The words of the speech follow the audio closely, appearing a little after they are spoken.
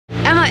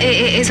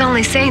is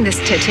only saying this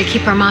to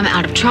keep her mom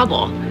out of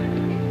trouble.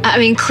 I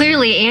mean,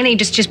 clearly Annie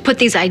just put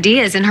these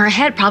ideas in her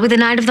head probably the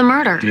night of the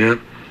murder. Yeah,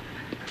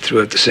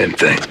 threw out the same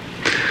thing.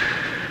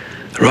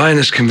 Ryan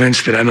is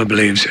convinced that Emma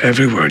believes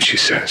every word she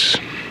says.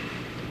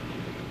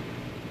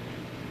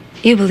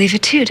 You believe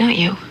it too, don't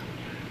you?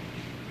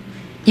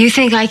 You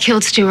think I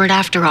killed Stewart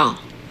after all?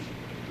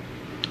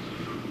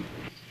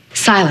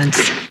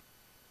 Silence.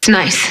 It's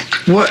nice.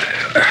 What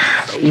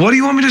do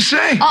you want me to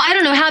say? Oh, I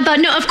don't know. How about,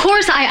 no, of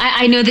course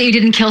I know that you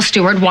didn't kill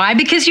Stewart. Why?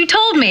 Because you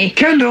told me.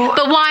 Kendall.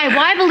 But why?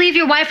 Why believe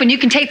your wife when you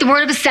can take the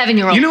word of a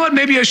 7-year-old? You know what?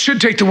 Maybe I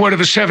should take the word of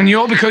a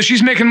 7-year-old because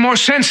she's making more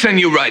sense than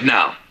you right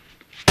now.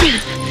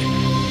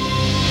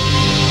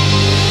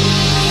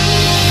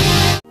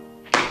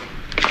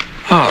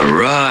 All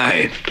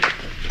right.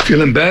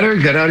 Feeling better?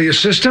 Got out of your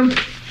system?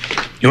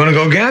 You want to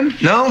go again?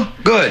 No?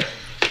 Good.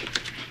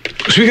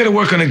 So we got to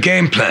work on a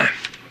game plan.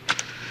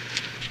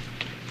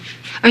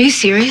 Are you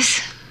serious?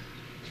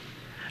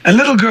 A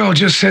little girl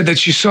just said that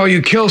she saw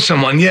you kill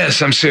someone.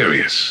 Yes, I'm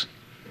serious.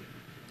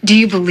 Do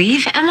you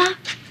believe Emma?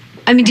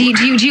 I mean, do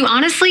you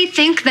honestly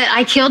think that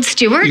I killed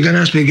Stewart? You gonna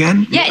ask me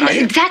again?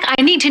 Yeah, Zach,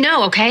 I need to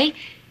know, okay?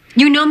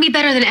 You know me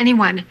better than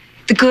anyone.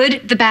 The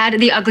good, the bad,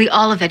 the ugly,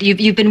 all of it.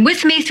 You've been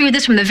with me through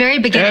this from the very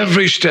beginning.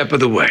 Every step of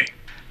the way.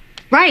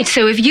 Right,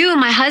 so if you,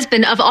 my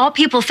husband, of all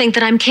people think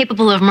that I'm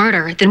capable of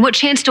murder, then what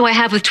chance do I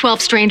have with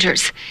 12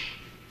 strangers?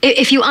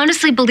 If you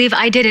honestly believe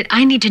I did it,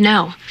 I need to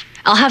know.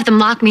 I'll have them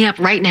lock me up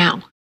right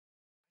now.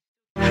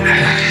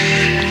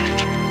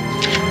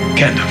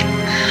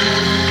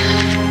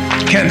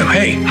 Kendall,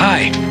 hey,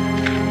 hi.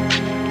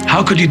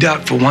 How could you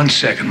doubt for 1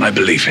 second my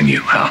belief in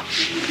you, huh?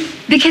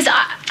 Because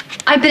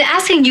I've been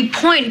asking you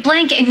point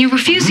blank and you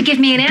refuse to give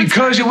me an answer.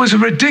 Because it was a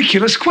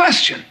ridiculous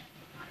question.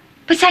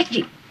 But Zach,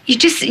 you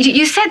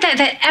said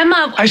that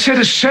Emma... I said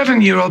a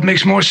 7-year-old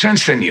makes more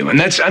sense than you,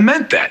 and I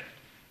meant that.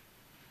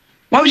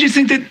 Why would you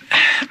think that...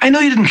 I know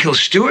you didn't kill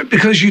Stewart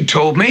because you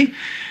told me,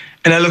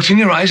 and I looked in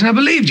your eyes and I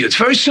believed you. It's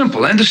very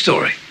simple. End of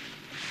story.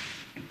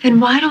 Then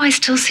why do I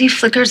still see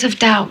flickers of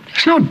doubt?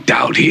 There's no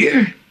doubt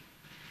here.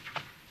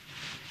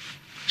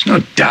 There's no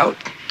doubt.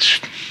 It's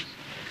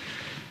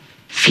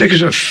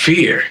flickers of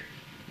fear.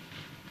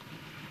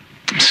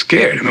 I'm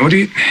scared. I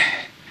mean,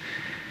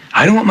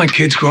 I don't want my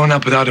kids growing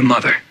up without a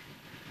mother.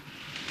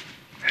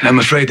 And I'm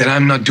afraid that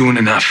I'm not doing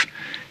enough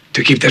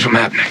to keep that from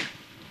happening.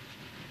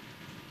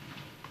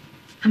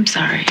 I'm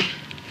sorry.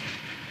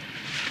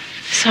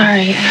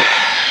 Sorry.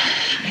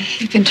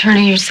 You've been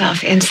turning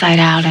yourself inside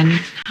out,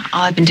 and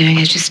all I've been doing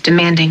is just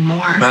demanding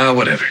more. Well,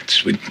 whatever.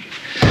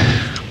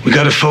 We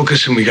got to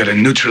focus and we got to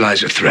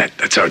neutralize a threat.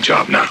 That's our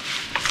job now.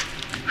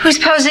 Who's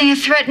posing a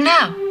threat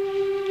now?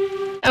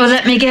 Oh,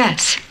 let me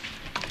guess.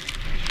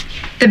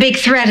 The big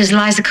threat is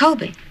Liza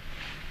Colby.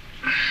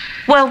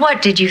 Well,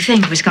 what did you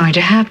think was going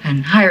to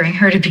happen, hiring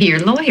her to be your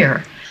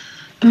lawyer?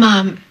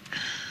 Mom.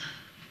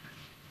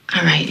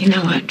 All right, you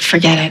know what?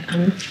 Forget it.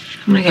 I'm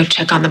gonna go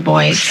check on the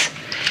boys.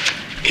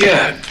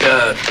 Yeah,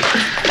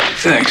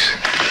 thanks.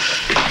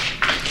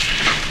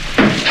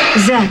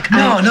 Zach,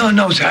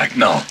 No, Zach,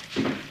 no.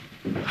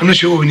 I'm not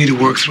sure what we need to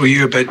work through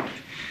here, but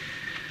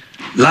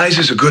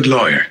Liza's a good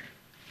lawyer.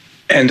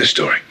 End of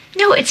story.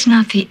 No, it's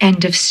not the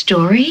end of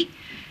story.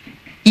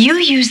 You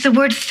use the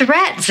word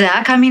threat,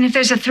 Zach. I mean, if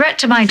there's a threat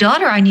to my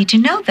daughter, I need to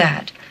know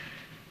that.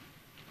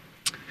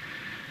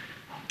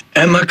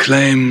 Emma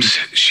claims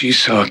she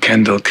saw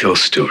Kendall kill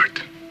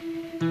Stewart.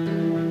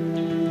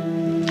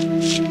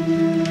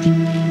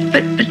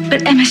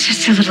 But Emma's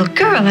just a little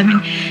girl. I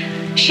mean,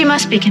 she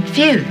must be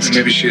confused.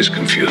 Maybe she is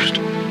confused.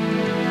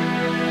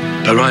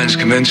 But Ryan's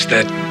convinced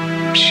that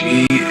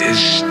she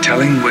is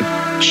telling what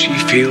she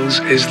feels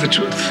is the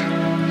truth.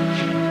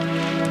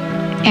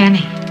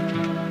 Annie.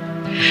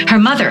 Her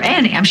mother,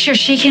 Annie, I'm sure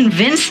she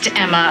convinced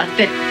Emma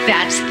that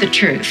that's the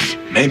truth.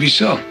 Maybe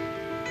so.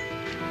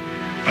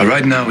 But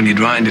right now, we need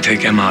Ryan to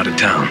take Emma out of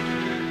town.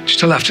 Just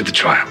till after the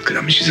trial. Because,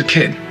 I mean, she's a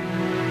kid.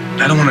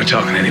 I don't want her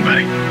talking to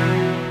anybody.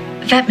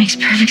 That makes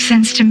perfect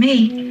sense to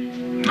me.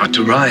 Not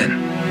to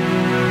Ryan.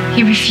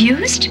 He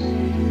refused?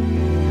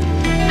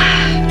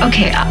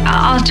 Okay,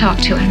 I'll talk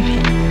to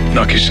him.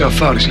 Knock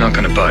yourself out. He's not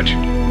going to budge.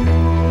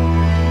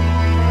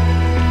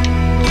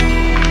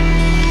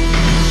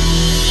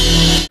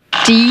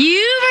 Do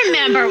you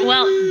remember?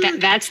 Well,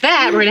 that's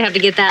that. We're gonna have to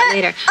get that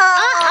later.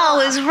 Uh-oh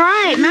is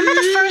right. Remember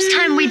the first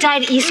time we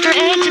dyed Easter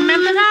eggs?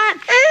 Remember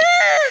that?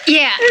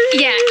 Yeah.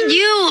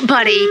 You,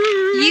 buddy,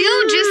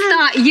 you just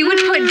thought you would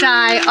put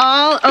dye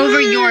all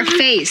over your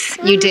face.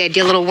 You did,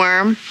 you little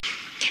worm.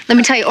 Let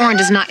me tell you,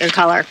 orange is not your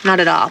color. Not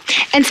at all.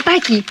 And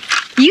Spiky,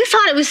 you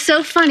thought it was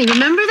so funny.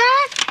 Remember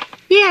that?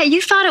 Yeah,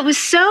 you thought it was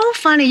so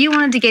funny. You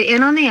wanted to get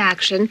in on the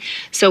action.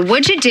 So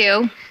what'd you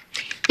do?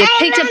 You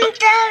picked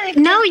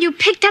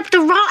up the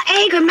raw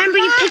egg. Remember,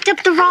 you picked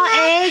up the raw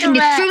egg and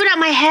you threw it at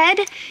my head?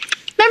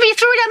 Remember, you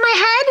threw it at my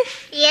head?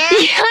 Yeah.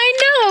 Yeah, I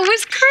know. It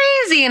was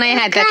crazy. And I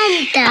had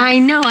that. I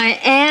know, I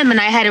am. And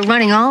I had it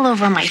running all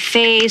over my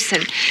face.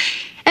 And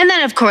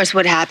then, of course,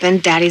 what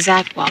happened? Daddy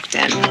Zach walked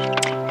in.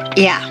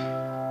 Yeah.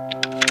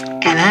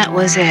 And that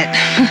was it.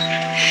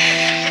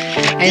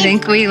 I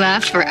think we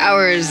laughed for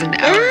hours and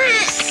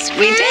hours.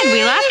 We did.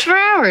 We laughed for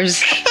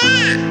hours.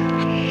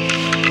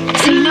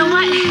 So you know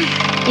what?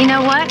 You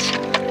know what?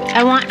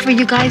 I want for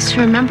you guys to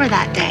remember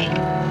that day.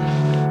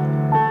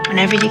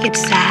 Whenever you get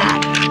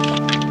sad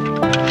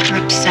or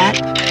upset,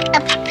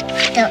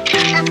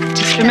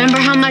 just remember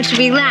how much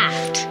we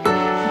laughed,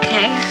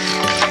 okay?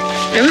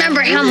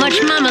 Remember how much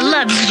Mama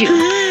loves you.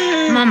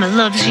 Mama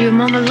loves you.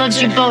 Mama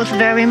loves you both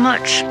very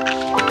much.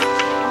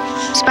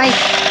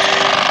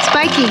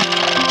 Spiky.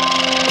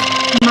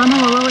 Mama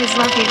will always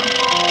love you.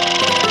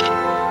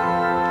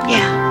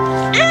 Yeah.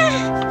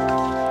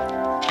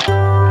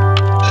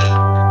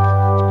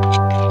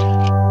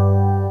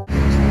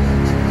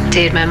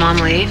 Did my mom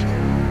leave?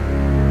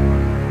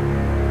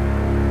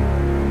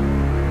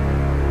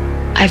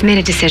 I've made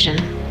a decision.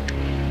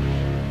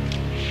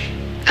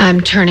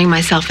 I'm turning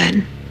myself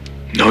in.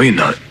 No, you're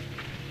not.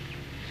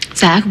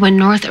 Zach, when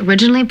North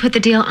originally put the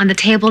deal on the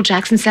table,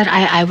 Jackson said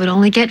I would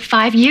only get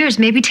 5 years,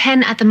 maybe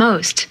 10 at the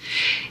most.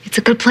 It's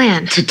a good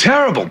plan. It's a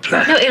terrible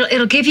plan. No,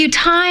 it'll give you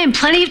time,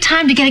 plenty of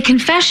time to get a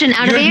confession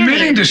out of Annie. You're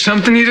admitting to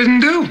something you didn't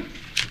do.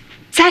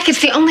 Zach,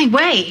 it's the only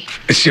way.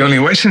 It's the only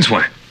way since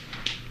when?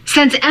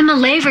 Since Emma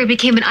Lavery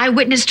became an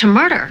eyewitness to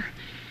murder.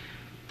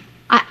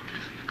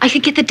 I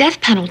could get the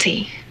death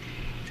penalty.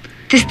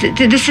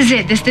 This is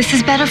it. This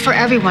is better for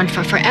everyone,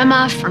 for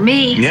Emma, for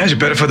me. Yeah, is it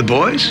better for the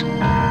boys?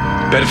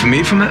 Better for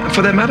me,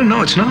 for that matter?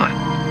 No, it's not.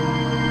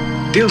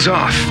 Deal's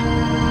off.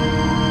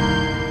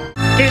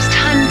 There's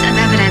tons of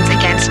evidence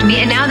against me,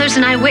 and now there's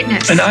an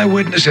eyewitness. An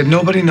eyewitness that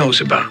nobody knows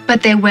about.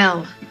 But they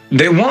will.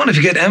 They won't if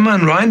you get Emma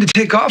and Ryan to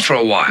take off for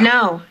a while.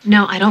 No,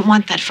 I don't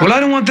want that for Well, I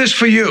don't want this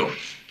for you.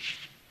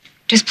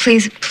 Just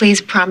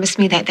please promise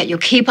me that you'll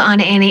keep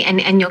on Annie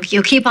and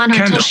you'll keep on her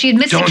Kendall, until she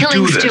admits to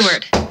killing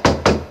Stuart.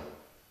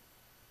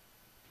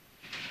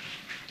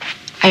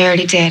 I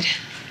already did.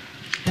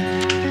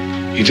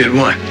 You did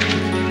what?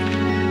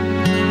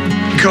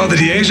 You called the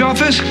DA's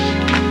office?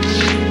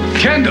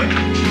 Kendall!